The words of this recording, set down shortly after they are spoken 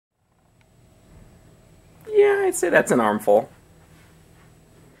Yeah, I'd say that's an armful.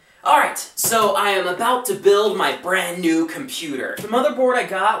 Alright, so I am about to build my brand new computer. The motherboard I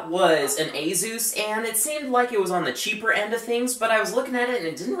got was an Asus, and it seemed like it was on the cheaper end of things, but I was looking at it and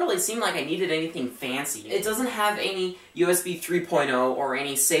it didn't really seem like I needed anything fancy. It doesn't have any USB 3.0 or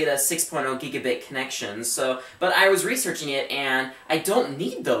any SATA 6.0 gigabit connections, but I was researching it and I don't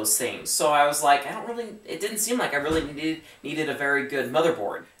need those things, so I was like, it didn't seem like I really needed a very good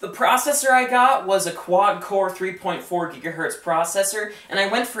motherboard. The processor I got was a quad-core 3.4 gigahertz processor, and I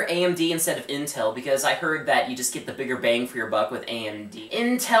went for AMD instead of Intel because I heard that you just get the bigger bang for your buck with AMD.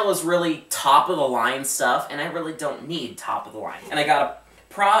 Intel is really top-of-the-line stuff, and I really don't need top-of-the-line. And I got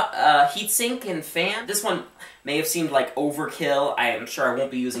a heatsink and fan. This one may have seemed like overkill. I am sure I won't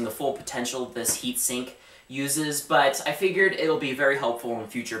be using the full potential this heatsink uses, but I figured it'll be very helpful in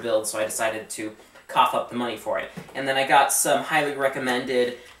future builds, so I decided to cough up the money for it. And then I got some highly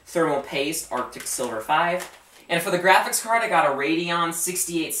recommended thermal paste Arctic Silver 5. And for the graphics card, I got a Radeon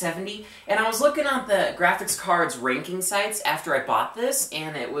 6870, and I was looking at the graphics card's ranking sites after I bought this,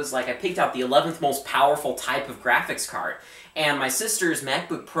 and it was like I picked out the 11th most powerful type of graphics card. And my sister's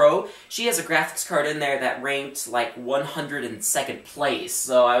MacBook Pro, she has a graphics card in there that ranked like 102nd place,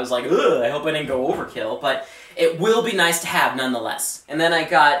 so I was like, ugh, I hope I didn't go overkill, but it will be nice to have nonetheless. And then I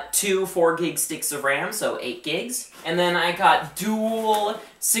got two 4 gig sticks of RAM, so 8 gigs. And then I got dual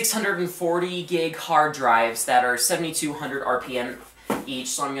 640 gig hard drives that are 7200 RPM each,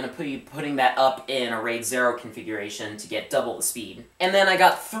 so I'm going to be putting that up in a RAID 0 configuration to get double the speed. And then I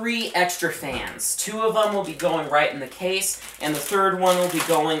got 3 extra fans. 2 of them will be going right in the case, and the third one will be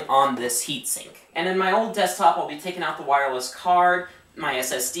going on this heatsink. And in my old desktop, I'll be taking out the wireless card, my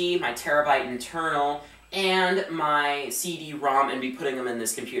SSD, my terabyte internal, and my CD-ROM, and be putting them in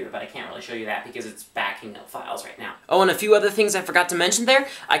this computer, but I can't really show you that because it's backing up files right now. Oh, and a few other things I forgot to mention there.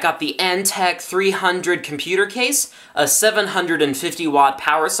 I got the Antec 300 computer case, a 750 watt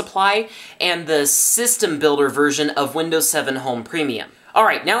power supply, and the system builder version of Windows 7 Home Premium.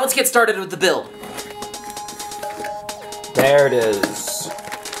 Alright, now let's get started with the build. There it is.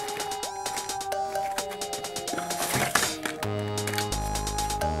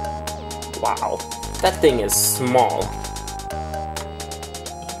 Wow. That thing is small.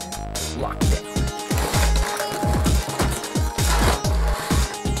 Locked it.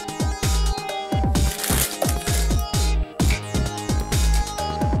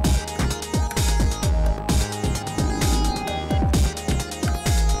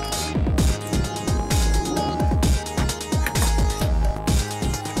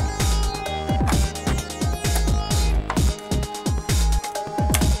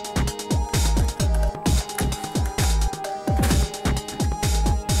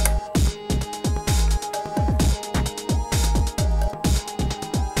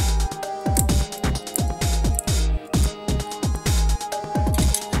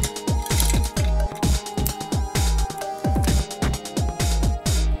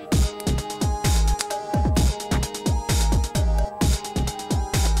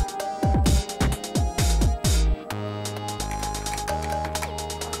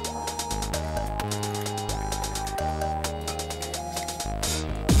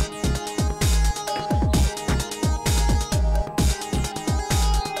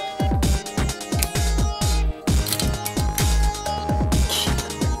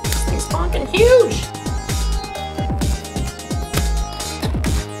 Huge!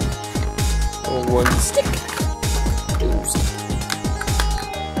 One stick. Two stick.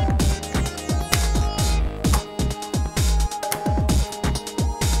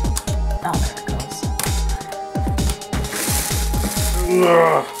 Oh, there it goes.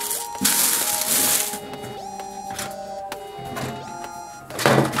 Ugh.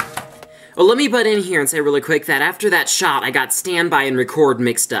 Well, let me butt in here and say really quick that after that shot, I got standby and record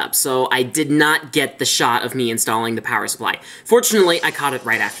mixed up, so I did not get the shot of me installing the power supply. Fortunately, I caught it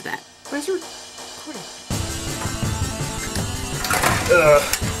right after that. Where's your recording?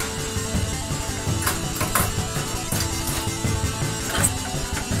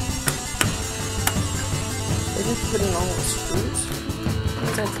 They just put in all the screws? I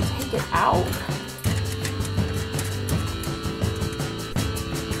have to take it out.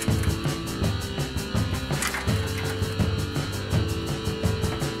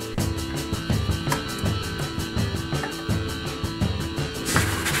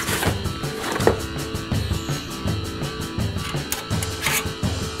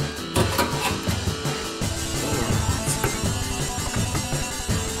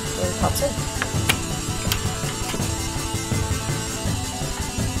 Pops in.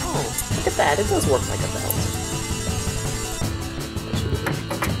 Oh, look at that. It does work like a belt.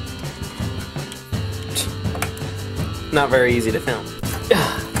 not very easy to film.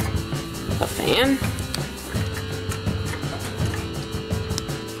 A fan.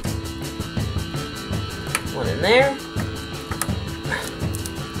 One in there.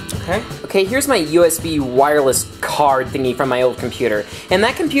 Okay, here's my USB wireless card thingy from my old computer. And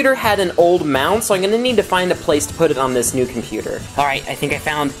that computer had an old mount, so I'm gonna need to find a place to put it on this new computer. Alright, I think I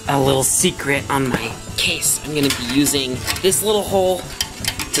found a little secret on my case. I'm gonna be using this little hole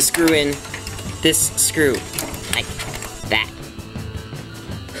to screw in this screw, like that.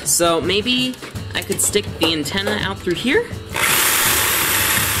 So maybe I could stick the antenna out through here?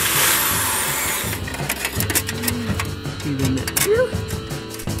 And then that through.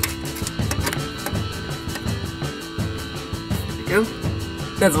 Go.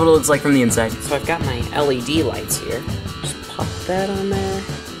 That's what it looks like from the inside. So I've got my LED lights here. Just pop that on there.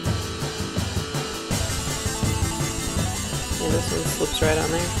 Yeah, this one slips right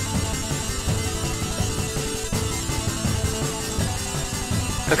on there.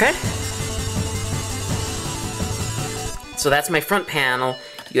 Okay. So that's my front panel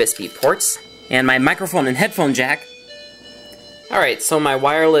USB ports and my microphone and headphone jack. Alright, so my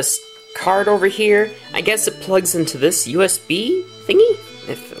wireless card over here, I guess it plugs into this USB thingy?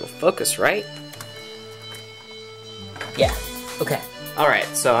 If it'll focus, right? Yeah, okay. Alright,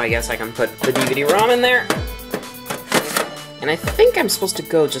 so I guess I can put the DVD-ROM in there. And I think I'm supposed to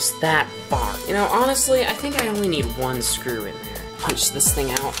go just that far. You know, honestly, I think I only need one screw in there. Punch this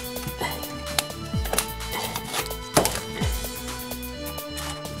thing out.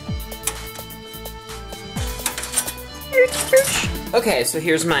 Okay, so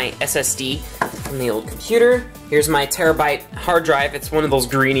here's my SSD from the old computer. Here's my terabyte hard drive. It's one of those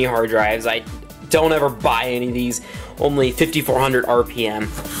greeny hard drives. I don't ever buy any of these. Only 5400 RPM.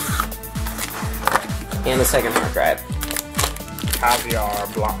 And the second hard drive. Caviar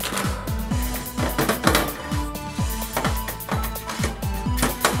block.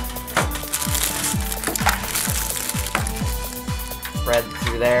 Thread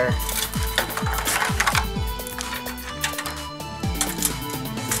through there.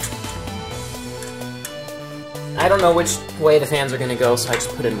 I don't know which way the fans are gonna go, so I just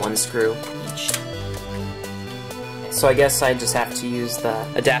put in one screw each. So I guess I just have to use the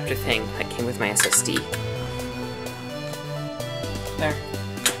adapter thing that came with my SSD. There.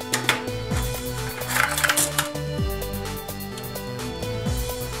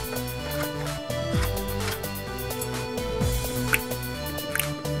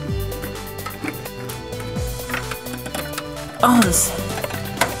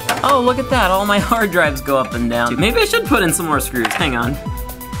 Oh, look at that, all my hard drives go up and down. Maybe I should put in some more screws, hang on.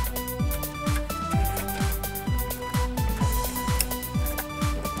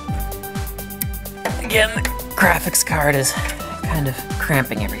 Again, the graphics card is kind of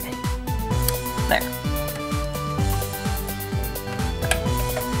cramping everything. There.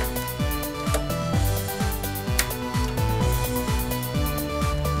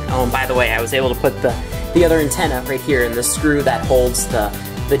 Oh, and by the way, I was able to put the other antenna right here in the screw that holds the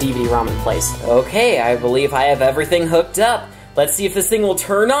DVD-ROM in place. Okay, I believe I have everything hooked up. Let's see if this thing will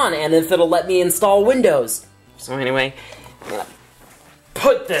turn on and if it'll let me install Windows. So anyway, I'm gonna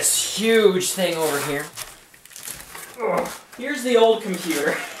put this huge thing over here. Ugh. Here's the old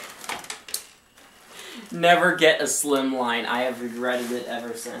computer. Never get a slim line. I have regretted it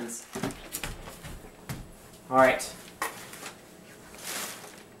ever since. Alright.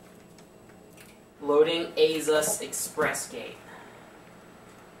 Loading Asus Express Gate.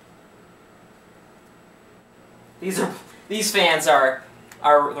 These fans are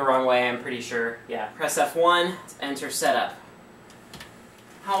the wrong way, I'm pretty sure. Yeah, press F1, enter setup.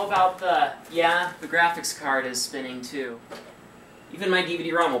 How about yeah, the graphics card is spinning too. Even my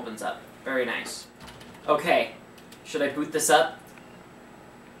DVD-ROM opens up. Very nice. Okay, should I boot this up?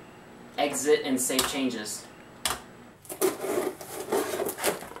 Exit and save changes.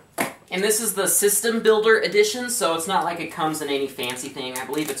 And this is the System Builder edition, so it's not like it comes in any fancy thing. I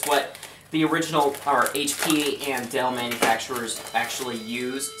believe it's what the original HP and Dell manufacturers actually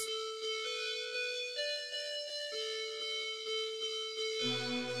used.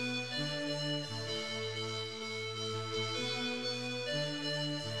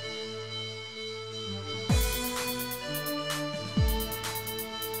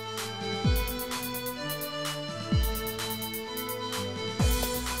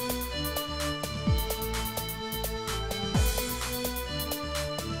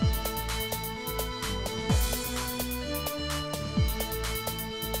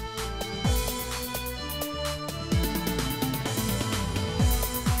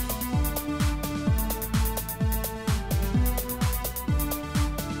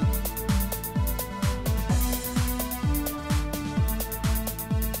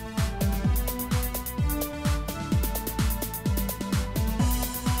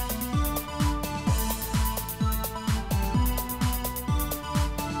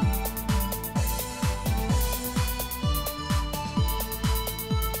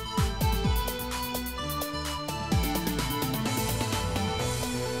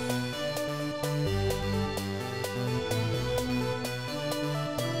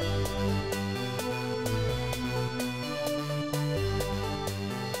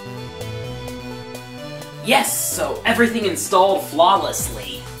 Yes! So everything installed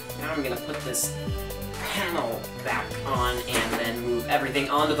flawlessly. Now I'm gonna put this panel back on and then move everything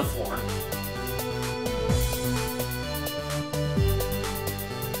onto the floor.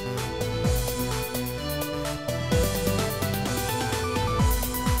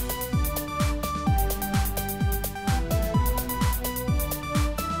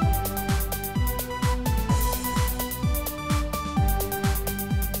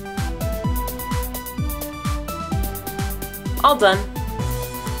 All done.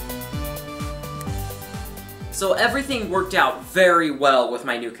 So everything worked out very well with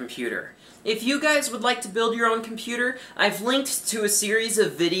my new computer. If you guys would like to build your own computer, I've linked to a series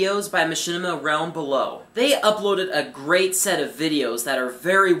of videos by Machinima Realm below. They uploaded a great set of videos that are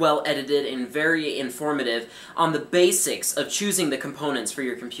very well edited and very informative on the basics of choosing the components for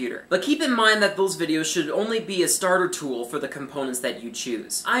your computer. But keep in mind that those videos should only be a starter tool for the components that you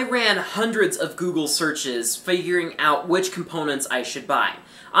choose. I ran hundreds of Google searches figuring out which components I should buy.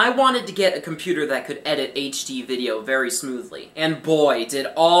 I wanted to get a computer that could edit HD video very smoothly. And boy, did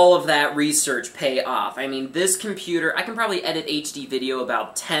all of that research pay off. I mean, this computer, I can probably edit HD video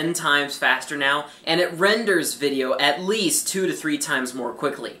about 10 times faster now, and it renders video at least 2 to 3 times more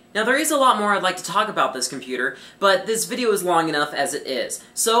quickly. Now, there is a lot more I'd like to talk about this computer, but this video is long enough as it is.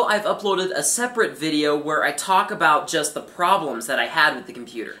 So I've uploaded a separate video where I talk about just the problems that I had with the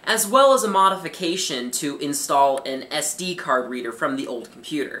computer, as well as a modification to install an SD card reader from the old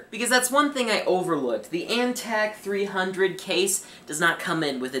computer. Because that's one thing I overlooked. The Antec 300 case does not come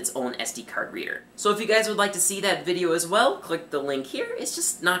in with its own SD card reader. So if you guys would like to see that video as well, click the link here. It's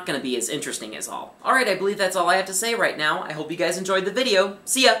just not going to be as interesting as all. Alright, I believe that's all I have to say right now. I hope you guys enjoyed the video.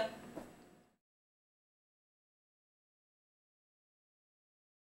 See ya!